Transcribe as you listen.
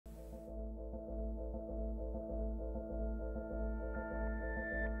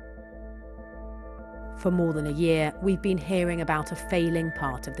For more than a year, we've been hearing about a failing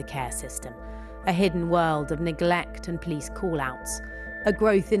part of the care system, a hidden world of neglect and police call-outs, a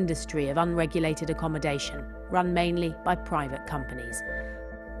growth industry of unregulated accommodation run mainly by private companies.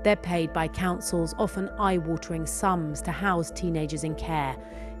 They're paid by councils often eye-watering sums to house teenagers in care,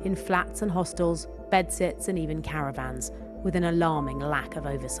 in flats and hostels, bedsits and even caravans, with an alarming lack of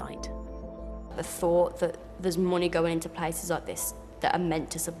oversight. The thought that there's money going into places like this that are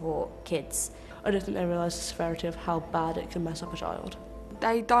meant to support kids. I don't think they realise the severity of how bad it can mess up a child.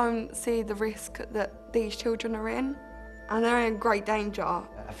 They don't see the risk that these children are in, and they're in great danger.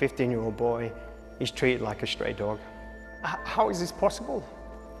 A 15-year-old boy is treated like a stray dog. How is this possible?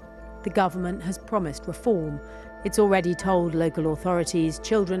 The government has promised reform. It's already told local authorities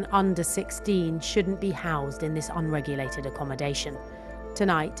children under 16 shouldn't be housed in this unregulated accommodation.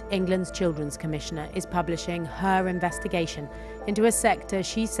 Tonight, England's Children's Commissioner is publishing her investigation into a sector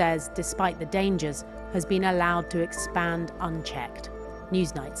she says, despite the dangers, has been allowed to expand unchecked.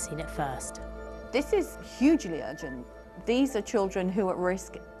 Newsnight's seen it first. This is hugely urgent. These are children who are at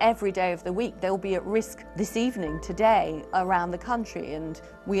risk every day of the week. They'll be at risk this evening, today, around the country, and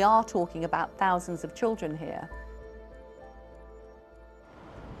we are talking about thousands of children here.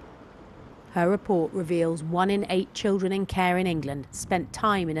 Her report reveals 1 in 8 children in care in England spent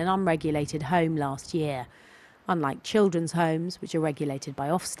time in an unregulated home last year. Unlike children's homes, which are regulated by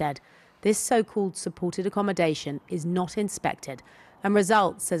Ofsted, this so-called supported accommodation is not inspected and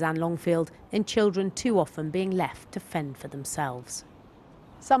results, says Longfield, in children too often being left to fend for themselves.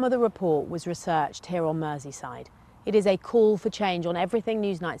 Some of the report was researched here on Merseyside. It is a call for change on everything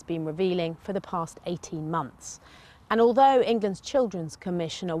Newsnight's been revealing for the past 18 months. And although England's Children's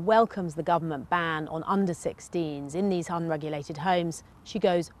Commissioner welcomes the government ban on under-16s in these unregulated homes, she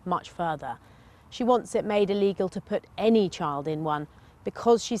goes much further. She wants it made illegal to put any child in one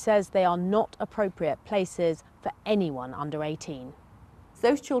because she says they are not appropriate places for anyone under 18.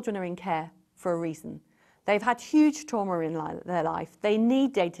 Those children are in care for a reason. They've had huge trauma in their life. They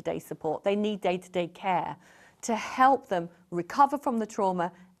need day-to-day support. They need day-to-day care to help them recover from the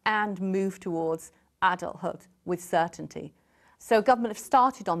trauma and move towards adulthood with certainty. So government have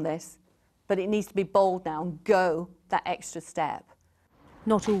started on this, but it needs to be bold now and go that extra step.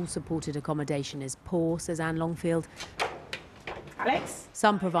 Not all supported accommodation is poor, says Longfield. Alex?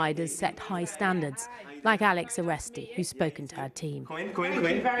 Some providers set high standards, like Alex Aresti, who's spoken to her team. Come in.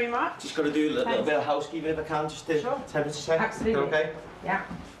 Thank you very much. Just got to do a little bit of housekeeping if I can, just to temperature check. Absolutely. Okay? Yeah.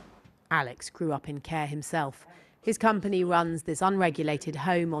 Alex grew up in care himself. His company runs this unregulated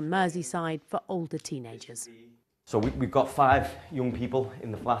home on Merseyside for older teenagers. So we've got 5 young people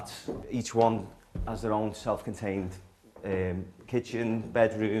in the flats. Each one has their own self-contained kitchen,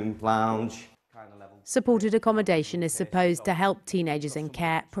 bedroom, lounge. Supported accommodation is supposed to help teenagers in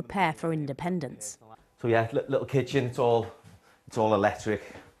care prepare for independence. So yeah, little kitchen, it's all electric.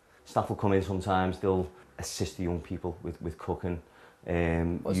 Staff will come in sometimes, they'll assist the young people with cooking.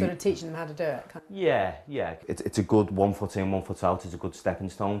 Sort of teaching them how to do it? Yeah. It's a good 1 foot in, 1 foot out. It's a good stepping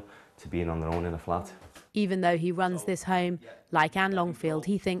stone to being on their own in a flat. Even though he runs this home, like Longfield,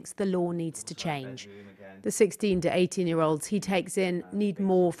 he thinks the law needs to change. The 16 to 18-year-olds he takes in need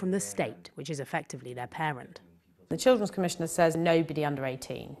more from the state, which is effectively their parent. The Children's Commissioner says nobody under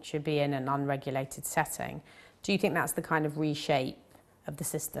 18 should be in an unregulated setting. Do you think that's the kind of reshape of the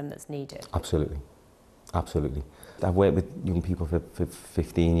system that's needed? Absolutely. Absolutely. I've worked with young people for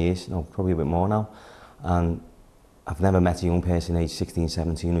 15 years, no, probably a bit more now, and I've never met a young person aged 16,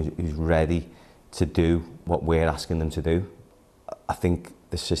 17 who's ready to do what we're asking them to do. I think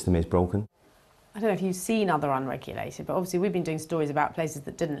the system is broken. I don't know if you've seen other unregulated, but obviously we've been doing stories about places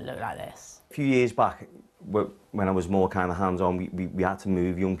that didn't look like this. A few years back, when I was more kind of hands-on, we had to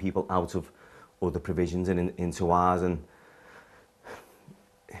move young people out of other provisions and into ours, and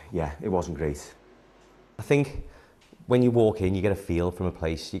yeah, it wasn't great. I think when you walk in, you get a feel from a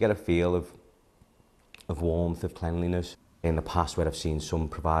place. You get a feel of warmth, of cleanliness. In the past, where I've seen some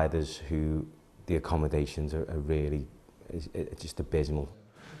providers who the accommodations are really it's just abysmal.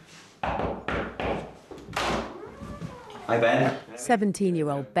 Hi, Ben.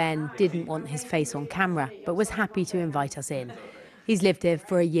 17-year-old Ben didn't want his face on camera, but was happy to invite us in. He's lived here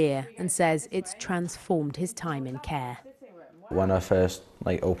for a year and says it's transformed his time in care. When I first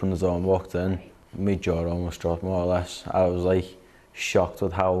opened the door and walked in, my jaw almost dropped, more or less. I was shocked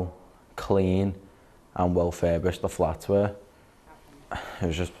with how clean and well furbished the flats were. It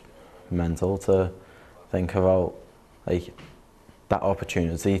was just mental to think about that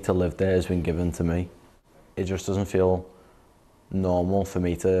opportunity to live there has been given to me. It just doesn't feel normal for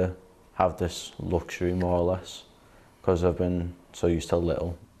me to have this luxury, more or less, because I've been so used to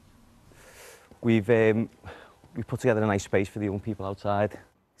little. We put together a nice space for the young people outside.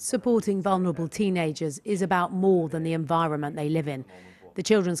 Supporting vulnerable teenagers is about more than the environment they live in. The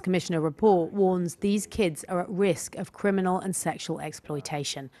Children's Commissioner report warns these kids are at risk of criminal and sexual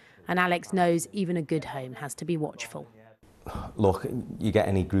exploitation. And Alex knows even a good home has to be watchful. Look, you get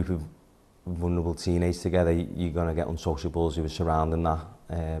any group of vulnerable teenagers together, you're going to get unsociables who are surrounding that,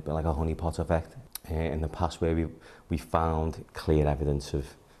 a bit like a honeypot effect. In the past where we found clear evidence of,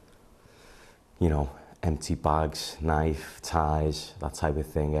 you know, empty bags, knife, ties, that type of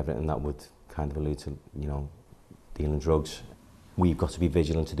thing, everything that would kind of allude to, you know, dealing drugs. We've got to be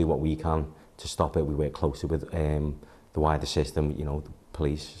vigilant to do what we can to stop it. We work closely with the wider system, you know, the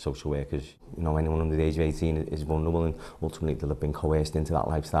police, social workers. You know, anyone under the age of 18 is vulnerable and ultimately they'll have been coerced into that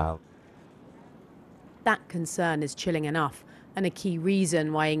lifestyle. That concern is chilling enough, and a key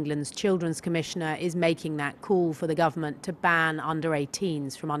reason why England's Children's Commissioner is making that call for the government to ban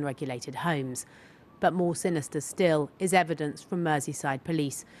under-18s from unregulated homes. But more sinister still is evidence from Merseyside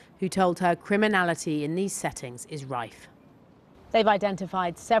police, who told her criminality in these settings is rife. They've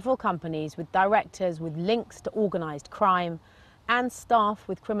identified several companies with directors with links to organised crime and staff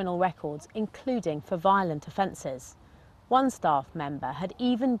with criminal records, including for violent offences. One staff member had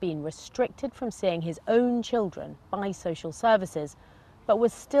even been restricted from seeing his own children by social services, but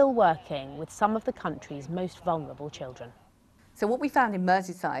was still working with some of the country's most vulnerable children. So what we found in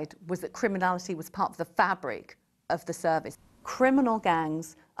Merseyside was that criminality was part of the fabric of the service. Criminal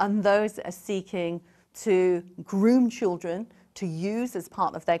gangs and those that are seeking to groom children to use as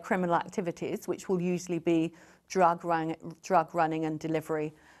part of their criminal activities, which will usually be drug running and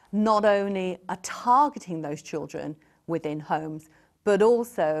delivery, not only are targeting those children within homes, but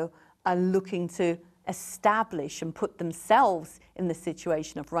also are looking to establish and put themselves in the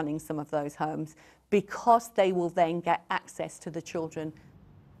situation of running some of those homes, because they will then get access to the children.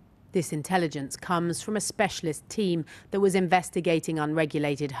 This intelligence comes from a specialist team that was investigating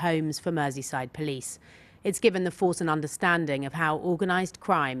unregulated homes for Merseyside police. It's given the force an understanding of how organised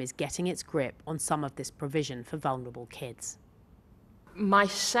crime is getting its grip on some of this provision for vulnerable kids. My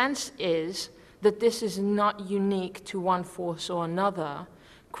sense is that this is not unique to one force or another.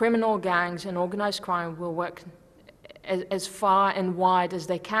 Criminal gangs and organised crime will work as far and wide as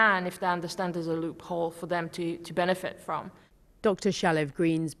they can if they understand there's a loophole for them to benefit from. Dr. Shalev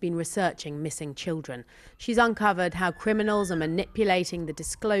Green's been researching missing children. She's uncovered how criminals are manipulating the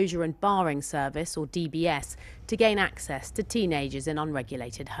Disclosure and Barring Service, or DBS, to gain access to teenagers in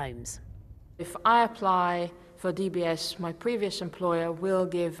unregulated homes. If I apply for DBS, my previous employer will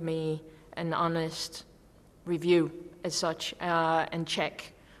give me an honest review as such and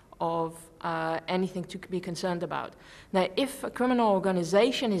check of anything to be concerned about. Now, if a criminal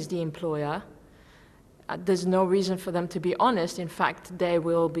organization is the employer, there's no reason for them to be honest. In fact, they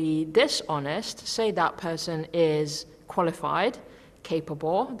will be dishonest, say that person is qualified,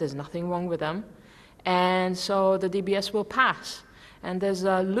 capable, there's nothing wrong with them, and so the DBS will pass. And there's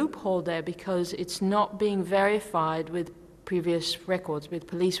a loophole there because it's not being verified with previous records, with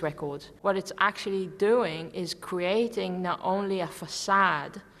police records. What it's actually doing is creating not only a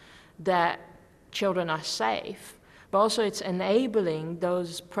facade that children are safe, but also it's enabling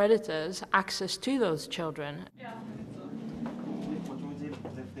those predators access to those children.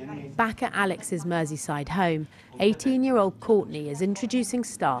 Back at Alex's Merseyside home, 18-year-old Courtney is introducing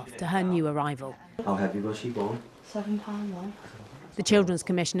staff to her new arrival. How heavy was she born? £7 one. The Children's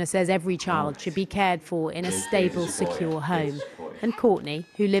Commissioner says every child should be cared for in a stable, secure home. And Courtney,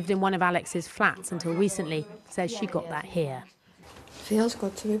 who lived in one of Alex's flats until recently, says she got that here. Feels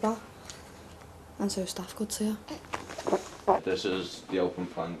good to be back, and so staff good to you. This is the open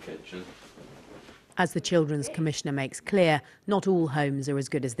plan kitchen. As the Children's Commissioner makes clear, not all homes are as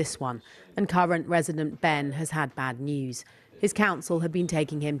good as this one, and current resident Ben has had bad news. His council have been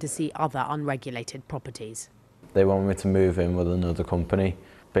taking him to see other unregulated properties. They want me to move in with another company.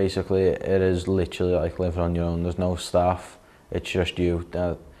 Basically, it is literally like living on your own. There's no staff, it's just you.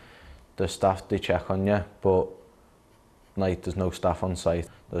 The staff, they check on you, but like, there's no staff on site.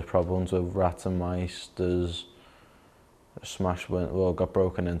 There's problems with rats and mice. There's a smash window, well, got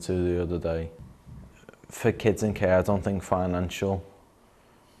broken into the other day. For kids in care, I don't think financial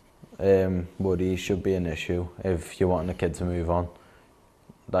worries should be an issue. If you're wanting a kid to move on,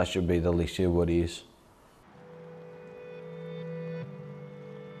 that should be the least of your worries.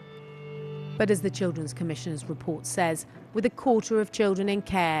 But as the Children's Commissioner's report says, with a quarter of children in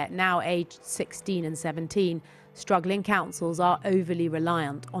care now aged 16 and 17, struggling councils are overly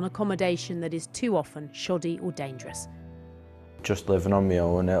reliant on accommodation that is too often shoddy or dangerous. Just living on my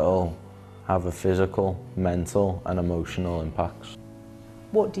own, it'll have a physical, mental and emotional impacts.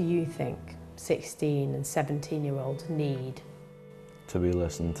 What do you think 16 and 17-year-olds need? To be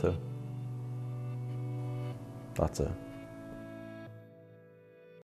listened to. That's it.